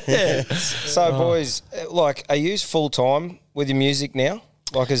 So, boys, like, are you full time with your music now?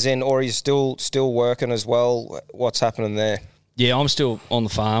 Like, as in, or are you still working as well? What's happening there? Yeah, I'm still on the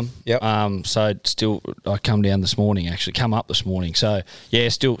farm. Yep. So I come up this morning. So yeah,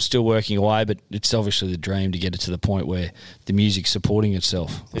 still working away, but it's obviously the dream to get it to the point where the music's supporting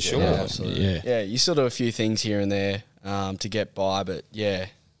itself. For sure. Yeah, absolutely. Yeah, you still do a few things here and there to get by, but yeah,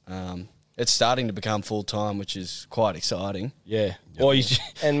 it's starting to become full time, which is quite exciting. Yeah. Well,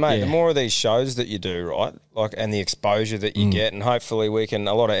 And mate, the more of these shows that you do, right, like, and the exposure that you get, and hopefully a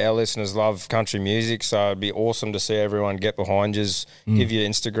lot of our listeners love country music, so it'd be awesome to see everyone get behind you, give you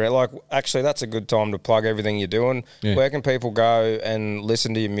Instagram. Like, actually, that's a good time to plug everything you're doing. Yeah. Where can people go and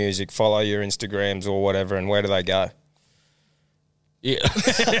listen to your music, follow your Instagrams or whatever, and where do they go? Yeah.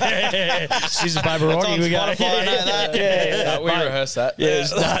 Scissor, paper, rock. on Here we go. Spotify, I know that. We rehearsed that. Yeah,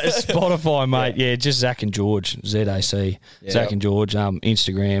 it's Spotify, mate. Yeah, just Zach and George, ZAC. Zach and George,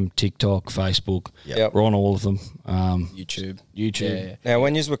 Instagram, TikTok, Facebook. Yep. We're on all of them. YouTube. YouTube. Yeah. Now,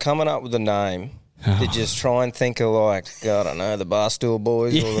 when you were coming up with the name, did you just try and think of, like, I don't know, the Barstool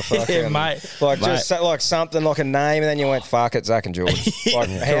Boys or the fucking... mate. Like, just like something like a name, and then you went, fuck it, Zach and George. Like,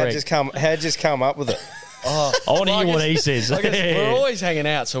 how'd you just come up with it? I want to hear what he says. I guess we're always hanging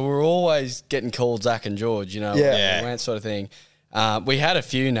out, so we're always getting called Zach and George, Yeah. that sort of thing. We had a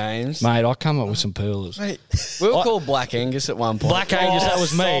few names. Mate, I come up with some pearlers. We were called Black Angus at one point. Black Angus, that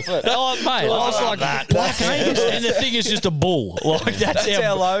was me. stop it. Oh, mate, I was like, that. Black Angus. And the thing is just a bull. Like, that's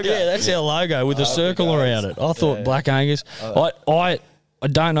our logo. Yeah, that's our logo with a circle around it. I thought Black Angus. I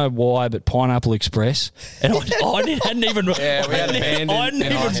don't know why, but Pineapple Express, and I hadn't even. Yeah, we had a band I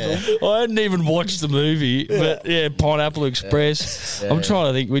hadn't even watched the movie, but yeah, Pineapple Express. I'm trying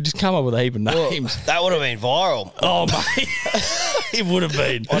to think. We just come up with a heap of names. That would have been viral. Oh mate, it would have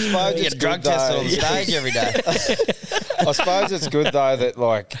been. I suppose You it's get drug good, tested though. on stage every day. I suppose it's good though that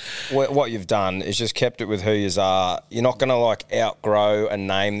like what you've done is just kept it with who you are. You're not going to like outgrow a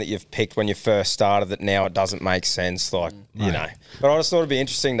name that you've picked when you first started that now it doesn't make sense. Like you know. But I just thought it'd be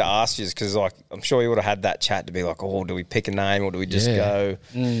interesting to ask you because like I'm sure you would have had that chat to be like, oh, do we pick a name or do we just go?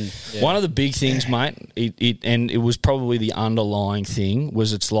 One of the big things, mate, it was probably the underlying thing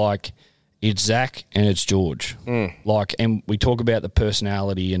was it's like it's Zach and it's George. Like, and we talk about the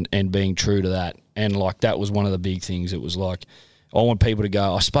personality and being true to that. And like that was one of the big things. It was like I want people to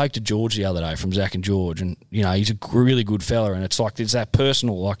go, I spoke to George the other day from Zach and George, and you know he's a really good fella, and it's like it's that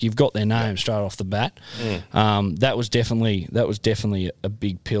personal, like you've got their name straight off the bat. That was definitely a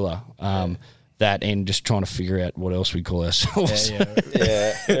big pillar. That and just trying to figure out what else we call ourselves.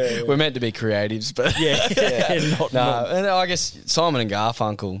 Yeah. We're meant to be creatives, but and I guess Simon and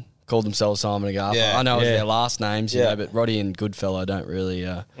Garfunkel called themselves Simon and Garfunkel. Yeah. I know it's their last names, you know, but Roddy and Goodfellow don't really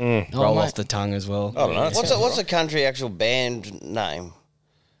roll off the tongue as well. I don't know. What's the country actual band name?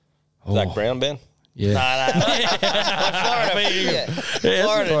 Zach Brown band? Yeah.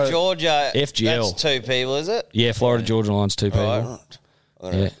 Florida, Georgia. FGL. That's two people, is it? Yeah, Florida Georgia Line's two people.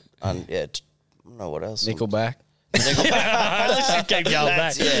 Right. I don't know what else. Nickelback. Let's just keep going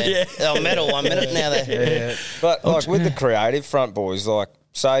back. Oh, metal 1 minute now there. But like with the creative front, boys, like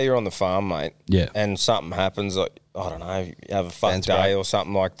say you're on the farm, mate, and something happens, like I don't know, you have a fuck day or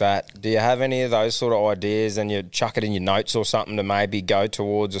something like that. Do you have any of those sort of ideas and you chuck it in your notes or something to maybe go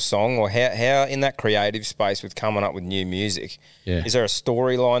towards a song? Or how in that creative space with coming up with new music, is there a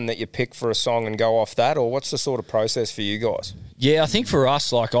storyline that you pick for a song and go off that? Or what's the sort of process for you guys? Yeah, I think for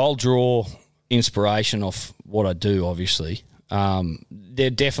us, like I'll draw inspiration off what I do, obviously. There are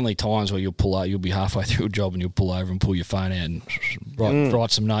definitely times where you'll be halfway through a job and you'll pull over and pull your phone out and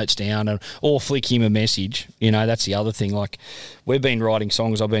write some notes down or flick him a message. You know, that's the other thing. Like we've been writing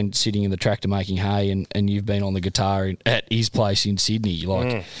songs. I've been sitting in the tractor making hay and you've been on the guitar at his place in Sydney.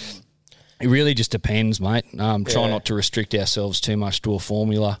 Like it really just depends, mate. Try not to restrict ourselves too much to a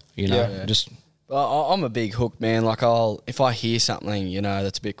formula, you know, just... I'm a big hook man. Like if I hear something, you know,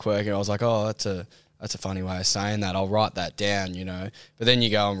 that's a bit quirky, I was like, oh, that's a funny way of saying that. I'll write that down, you know. But then you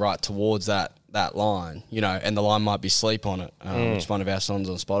go and write towards that line, you know, and the line might be Sleep on it. It's one of our songs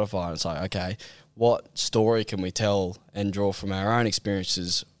on Spotify. And it's like, okay, what story can we tell and draw from our own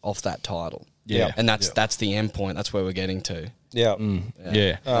experiences off that title? Yeah. And that's the end point. That's where we're getting to. Yeah.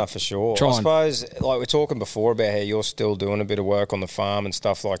 For sure. I suppose, like we're talking before about how you're still doing a bit of work on the farm and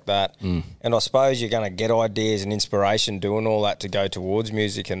stuff like that. And I suppose you're going to get ideas and inspiration doing all that to go towards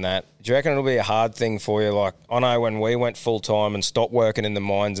music and that. Do you reckon it'll be a hard thing for you? Like, I know when we went full-time and stopped working in the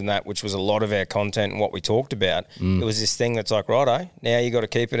mines and that, which was a lot of our content and what we talked about, it was this thing that's like, righto, now you got to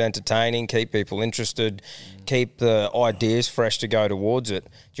keep it entertaining, keep people interested, keep the ideas fresh to go towards it.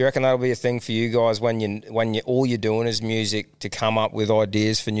 Do you reckon that'll be a thing for you guys when you all you're doing is music to come up with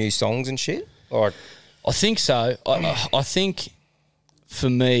ideas for new songs and shit? Like, I think so. I think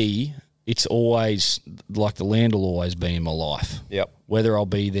for me, it's always like the land will always be in my life. Yep. Whether I'll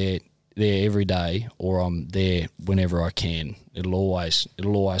be there every day or I'm there whenever I can, it'll always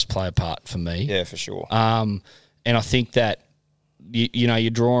play a part for me. Yeah, for sure. And I think that you know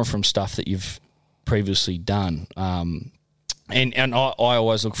you're drawing from stuff that you've previously done. And I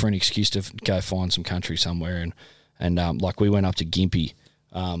always look for an excuse to go find some country somewhere and like we went up to Gympie,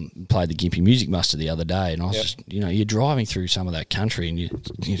 played the Gympie Music Muster the other day, and I was just, you know, you're driving through some of that country and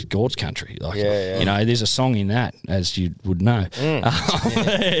it's God's country. Like, you know, there's a song in that, as you would know.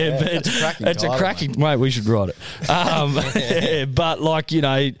 It's a cracking, mate, we should write it. But like, you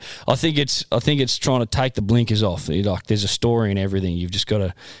know, I think it's trying to take the blinkers off. Like there's a story in everything. You just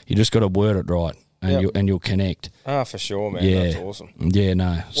got to word it right. And you'll connect. For sure, man. That's awesome. Yeah,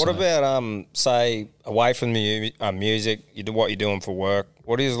 no. What about, say, away from the music, you do what you're doing for work?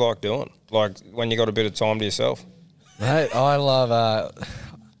 What do you like doing? Like when you got a bit of time to yourself? Mate, I love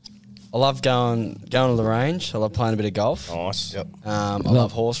going to the range. I love playing a bit of golf. Nice. Yep. I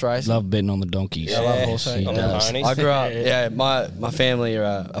love horse racing. Love betting on the donkeys. I love horse racing. I grew up. My family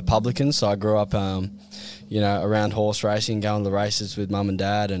are publicans, so I grew up, you know, around horse racing, going to the races with mum and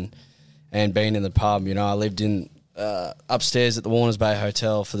dad, and being in the pub. You know, I lived in upstairs at the Warners Bay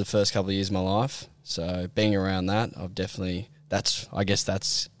Hotel for the first couple of years of my life. So being around that, I guess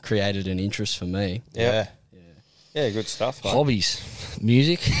that's created an interest for me. Yeah. Yeah, good stuff. Mate. Hobbies,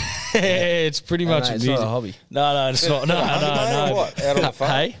 music. It's pretty much mate, it's music. not a hobby. No, it's not. No. Or what? Out on the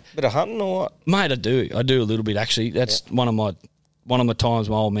farm? Hey, Bit of hunting or what? mate, I do a little bit actually. That's one of the times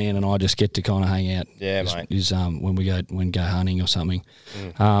my old man and I just get to kind of hang out. Yeah, is, mate. Is when we go hunting or something.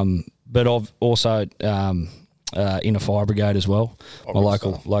 But I've also in a fire brigade as well. My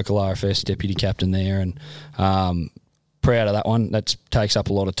local RFS deputy captain there, and proud of that one. That takes up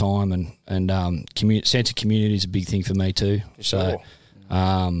a lot of time, and sense of community is a big thing for me too. Sure.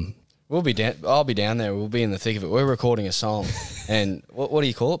 So. We'll be down. I'll be down there. We'll be in the thick of it. We're recording a song, and what do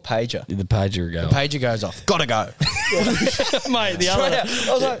you call it? Pager. The pager goes. Pager goes off. Gotta go, Mate. The other.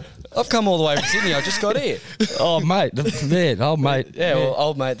 I was like, I've come all the way from Sydney. I just got here. Oh mate, old mate. Yeah, well,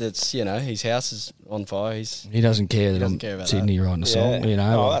 old mate. That's his house is on fire. He doesn't care that I'm about Sydney writing a song. You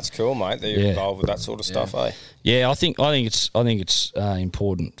know. Oh, that's cool, mate. That you're involved with that sort of stuff, eh? Yeah, I think it's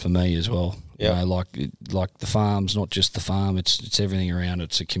important for me as well. Yeah. You know, like the farm's not just the farm; it's everything around it.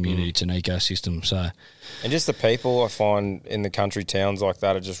 It's a community, it's an ecosystem. So, and just the people I find in the country towns like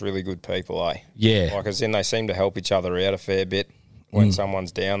that are just really good people, eh? Yeah. Like as in they seem to help each other out a fair bit. When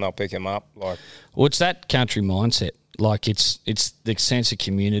someone's down, they'll pick them up. Like, well, it's that country mindset. Like it's the sense of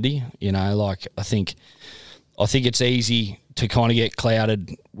community. You know, like I think it's easy to kind of get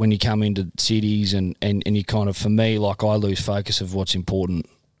clouded when you come into cities and you kind of, for me, like I lose focus of what's important.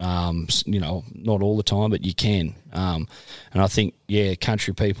 You know, not all the time, but you can. And I think,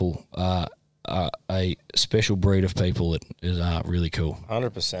 country people are a special breed of people that is really cool.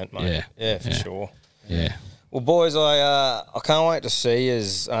 100%, mate. Yeah, for sure. Yeah. Well, boys, I can't wait to see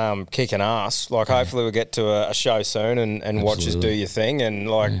you kicking ass. Like, hopefully we'll get to a show soon and watch us do your thing. And,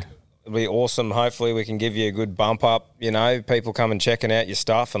 like, it'll be awesome. Hopefully we can give you a good bump up, you know, people coming checking out your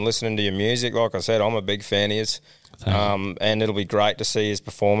stuff and listening to your music. Like I said, I'm a big fan of yours. And it'll be great to see you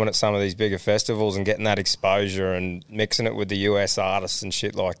performing at some of these bigger festivals and getting that exposure and mixing it with the US artists and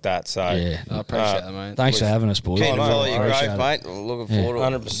shit like that. So I appreciate that, mate. Thanks for having us, boys. Keen to follow your Appreciate growth, it. mate. Looking forward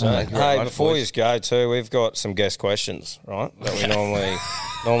to it. 100%. Hey, before you go too, we've got some guest questions, right, that we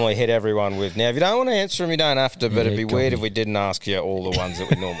normally hit everyone with. Now, if you don't want to answer them, you don't have to, but it'd be weird if we didn't ask you all the ones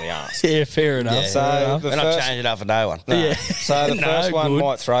that we normally ask. Yeah, fair enough. Yeah. So We're not changing it up for no one. No. So the first one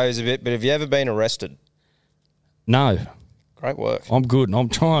might throw us a bit, but have you ever been arrested? No, Great work. I'm good. And I'm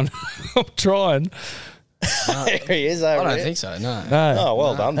trying. I'm trying. There he is over I don't there. think so. No. No. Oh,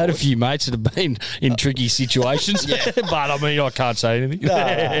 well done. Had a boys. few mates that have been in tricky situations, but I mean, I can't say anything.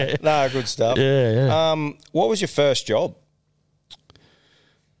 No, good stuff. Yeah. What was your first job?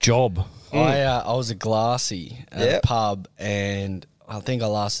 Job. I was a glassy at Yep. a pub, and I think I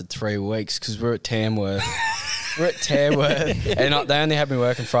lasted 3 weeks because we're at Tamworth. And they only had me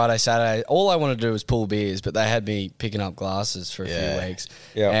working Friday, Saturday. All I wanted to do was pull beers, but they had me picking up glasses for a few weeks.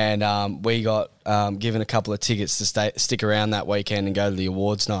 Yeah. And we got given a couple of tickets to stick around that weekend and go to the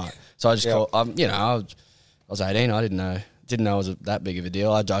awards night. So I just called. I was 18. I didn't know it was that big of a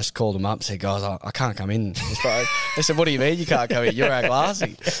deal. I just called them up and said, guys, I can't come in. They said, what do you mean you can't come in? You're our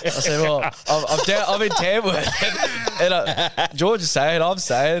glassy. I said, well, I'm in Tamworth. and George is saying, I'm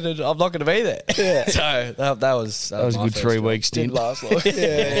saying, and I'm not going to be there. Yeah. So that was That was a my good first 3 job. weeks stint. Didn't last long.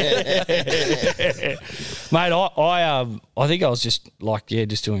 Mate, I think I was just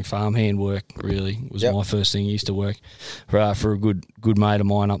just doing farmhand work. Really was my first thing. I used to work for a good mate of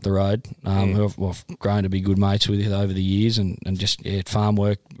mine up the road, who I've grown to be good mates with over the years, and just farm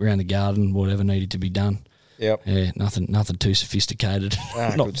work around the garden, whatever needed to be done. Yep. Yeah, nothing too sophisticated.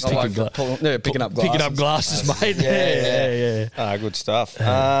 good stuff. Picking up glasses. Picking up glasses, mate. Yeah. Good stuff.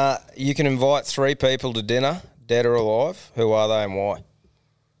 You can invite 3 people to dinner, dead or alive. Who are they and why?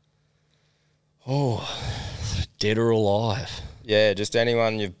 Dead or alive. Yeah, just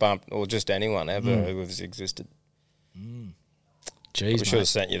anyone you've bumped, or just anyone ever who has existed. Jeez, We should have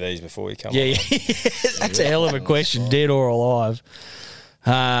sent you these before you come. Yeah. That's a hell of a question. Dead or alive?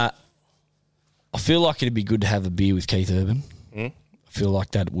 I feel like it'd be good to have a beer with Keith Urban. I feel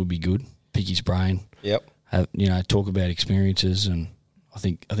like that would be good. Pick his brain. Yep. Talk about experiences, and I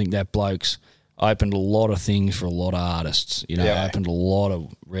think that bloke's opened a lot of things for a lot of artists. Opened a lot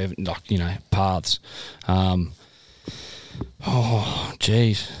of paths.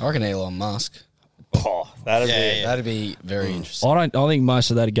 Jeez. I reckon Elon Musk. Oh, That'd be very interesting. I think most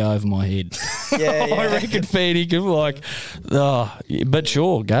of that'd go over my head. I reckon feeding him but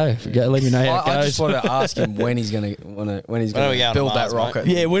sure, go. Let me know how it goes. I just want to ask him when he's going to When are we build going that to Mars, rocket.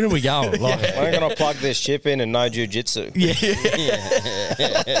 Yeah, when are we going? We're going to plug this chip in and no jiu-jitsu.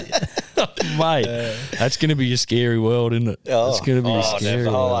 Mate, that's going to be a scary world, isn't it? It's going to be a scary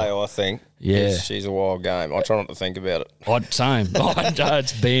world. I think. Yeah. She's a wild game. I try not to think about it. Same.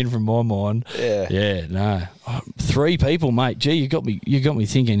 It's banned from my mind. Yeah. Yeah, no. 3 people, mate. Gee, you got me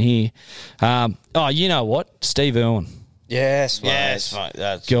thinking here. You know what? Steve Irwin. Yes, mate. Yes, mate.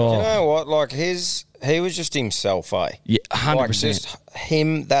 That's God. You know what? Like he was just himself, eh? Yeah, 100%. Like just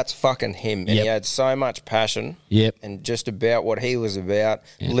him, that's fucking him. And he had so much passion. Yep. And just about what he was about.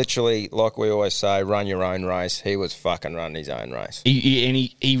 Yep. Literally, like we always say, run your own race. He was fucking running his own race.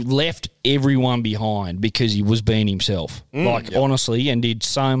 He left everyone behind because he was being himself. Honestly, and did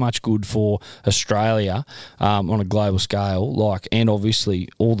so much good for Australia on a global scale. And obviously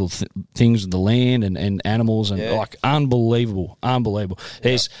all the things with the land and animals and unbelievable.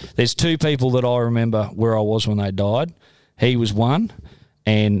 There's 2 people that I remember where I was when they died. He was one,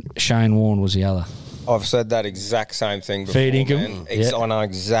 and Shane Warne was the other. I've said that exact same thing before. Fair income. I know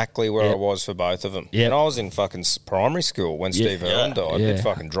exactly where I was for both of them. Yep. And I was in fucking primary school when Steve Irwin died. It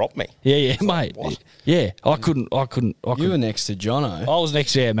fucking dropped me. Yeah, mate. What? Yeah, I couldn't. You were next to Jono. I was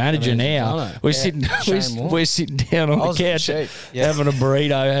next to our manager now. We're sitting down on the couch having a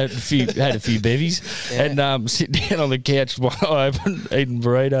burrito, had a few bevies, and sitting down on the couch wide open, eating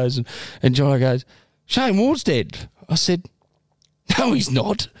burritos, and Jono goes, "Shane Warne's dead." I said, "No, he's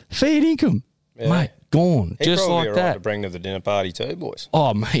not. Fair income." Mate, gone. He'd just probably like be right that. to bring to the dinner party too, boys.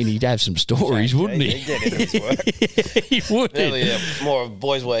 Oh, man, he'd have some stories, wouldn't he? He'd get into his work. He would. really more of a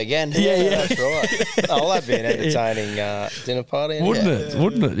boys' way again. Yeah, that's right. Oh, that'd be an entertaining dinner party. Wouldn't it?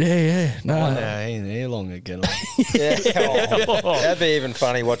 Wouldn't it? Yeah. No. How long it get on? That'd be even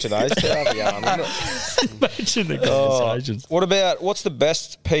funny watching those two. That'd be wouldn't it? Imagine the conversations. What's the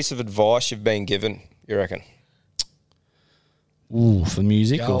best piece of advice you've been given, you reckon? Ooh, for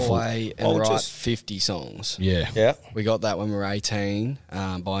music Go or for away and write 50 songs. Yeah. We got that when we were 18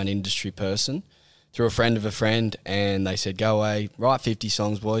 by an industry person through a friend of a friend, and they said, go away, write 50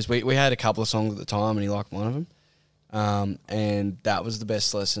 songs, boys. We had a couple of songs at the time, and he liked one of them. And that was the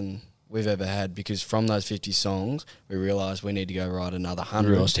best lesson we've ever had, because from those 50 songs, we realised we need to go write another 100.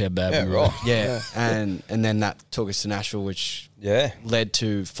 Realised how bad we were. Yeah. And then that took us to Nashville, which led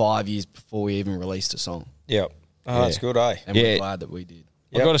to 5 years before we even released a song. Yep. Oh, that's good, eh? And we're glad that we did.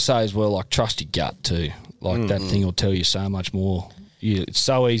 I've got to say as well, trust your gut too. That thing will tell you so much more. It's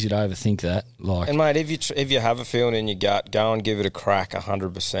so easy to overthink that. And mate, if you have a feeling in your gut, go and give it a crack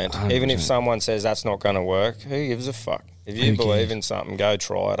 100%. Even if someone says that's not going to work, who gives a fuck? If you believe in something, go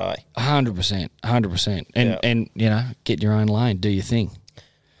try it, eh? 100%. And get your own lane, do your thing.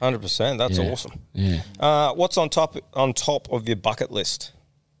 100%. That's awesome. Yeah. What's on top of your bucket list?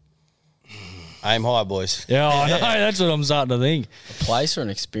 Aim high, boys. Yeah, I know. That's what I'm starting to think. A place or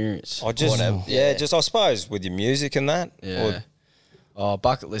an experience? I suppose with your music and that. Yeah.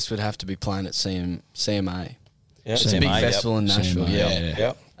 Bucket list would have to be playing at CMA. Yeah. It's a big festival in Nashville. CMA,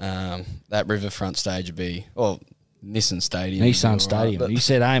 Yeah. That Riverfront stage would be, Nissan Stadium. Nissan Stadium. You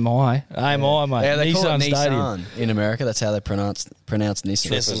said aim high. Aim high, mate. Yeah, they Nissan call it Stadium. Nissan in America. That's how they pronounce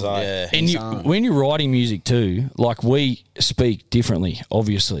Nissan. Yeah. And when you're writing music too, we speak differently,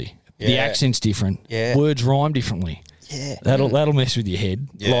 obviously. The accent's different. Yeah. Words rhyme differently. Yeah. That'll mess with your head.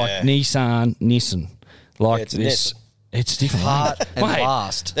 Yeah. Like Nissan. It's this. It's different. Hard and Mate,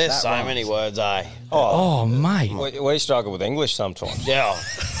 fast. There's so many words, eh? Oh, mate. We struggle with English sometimes. Yeah.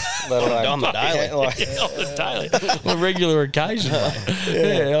 Let alone On the daily. On the daily. On a regular occasion.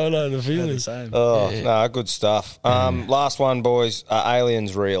 I know the feeling. Same. No, good stuff. Last one, boys. Are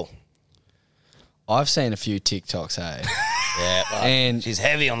aliens real? I've seen a few TikToks, hey. Yeah. And she's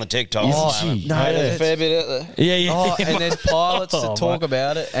heavy on the TikTok. There's a fair bit out there. Yeah. and there's pilots that talk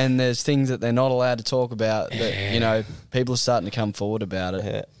about it, and there's things that they're not allowed to talk about that, people are starting to come forward about it.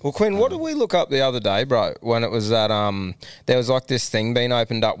 Yeah. Well, Quinn, what did we look up the other day, bro, when it was that there was this thing being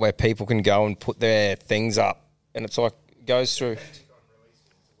opened up where people can go and put their things up, and it's goes through.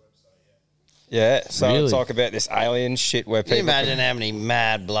 Yeah, so Really? it's about this alien shit where Can you people... imagine how many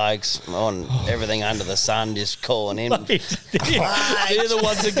mad blokes on everything under the sun just calling in? They're the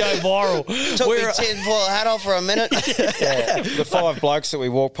ones that go viral. Took me tinfoil hat off for a minute. The 5 blokes that we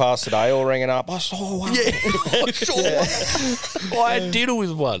walked past today all ringing up, I saw one. I had dinner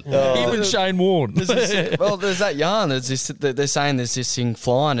with one. Even Shane Warne. There's that yarn. They're saying there's this thing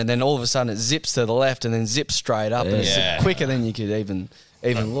flying, and then all of a sudden it zips to the left and then zips straight up, and it's quicker than you could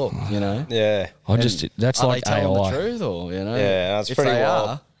even look, Yeah. That's are like they telling AI. the truth, or Yeah, that's if pretty they wild.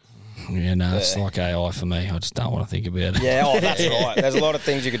 are, Yeah, no, it's like AI for me. I just don't want to think about it. Yeah, that's right. There's a lot of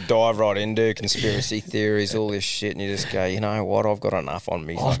things you could dive right into, conspiracy theories, all this shit, and you just go, you know what, I've got enough on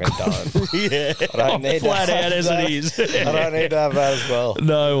me fucking dome. Yeah. I don't need flat to have out as that. it is. I don't need to have that as well.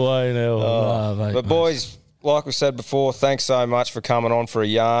 No way, no. Mate, But boys, like we said before, thanks so much for coming on for a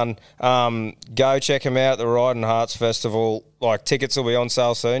yarn. Go check him out at the Riding Hearts Festival. Like, tickets will be on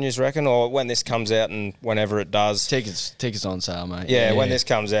sale soon, you reckon? Or when this comes out and whenever it does? Tickets on sale, mate. Yeah, when this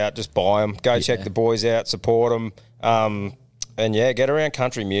comes out, just buy them. Go check the boys out, support them. And yeah, get around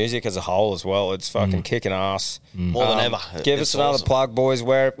country music as a whole as well. It's fucking kicking ass. More than ever. Give It's us another awesome. plug, boys.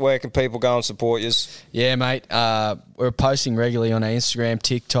 Where can people go and support you? Yeah, mate. We're posting regularly on our Instagram,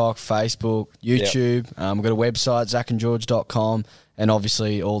 TikTok, Facebook, YouTube. We've got a website, zachandgeorge.com, and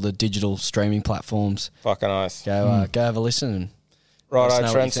obviously all the digital streaming platforms. Fucking oath. Go have a listen. And Righto, let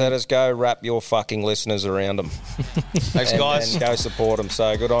us know what you think. trendsetters, go wrap your fucking listeners around them. Thanks, guys. And go support them.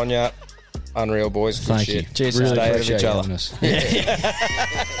 So good on ya. Unreal, boys. Good Thank shit. you. Cheers, Really Stay ahead of appreciate each you other. having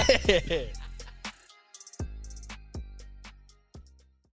us.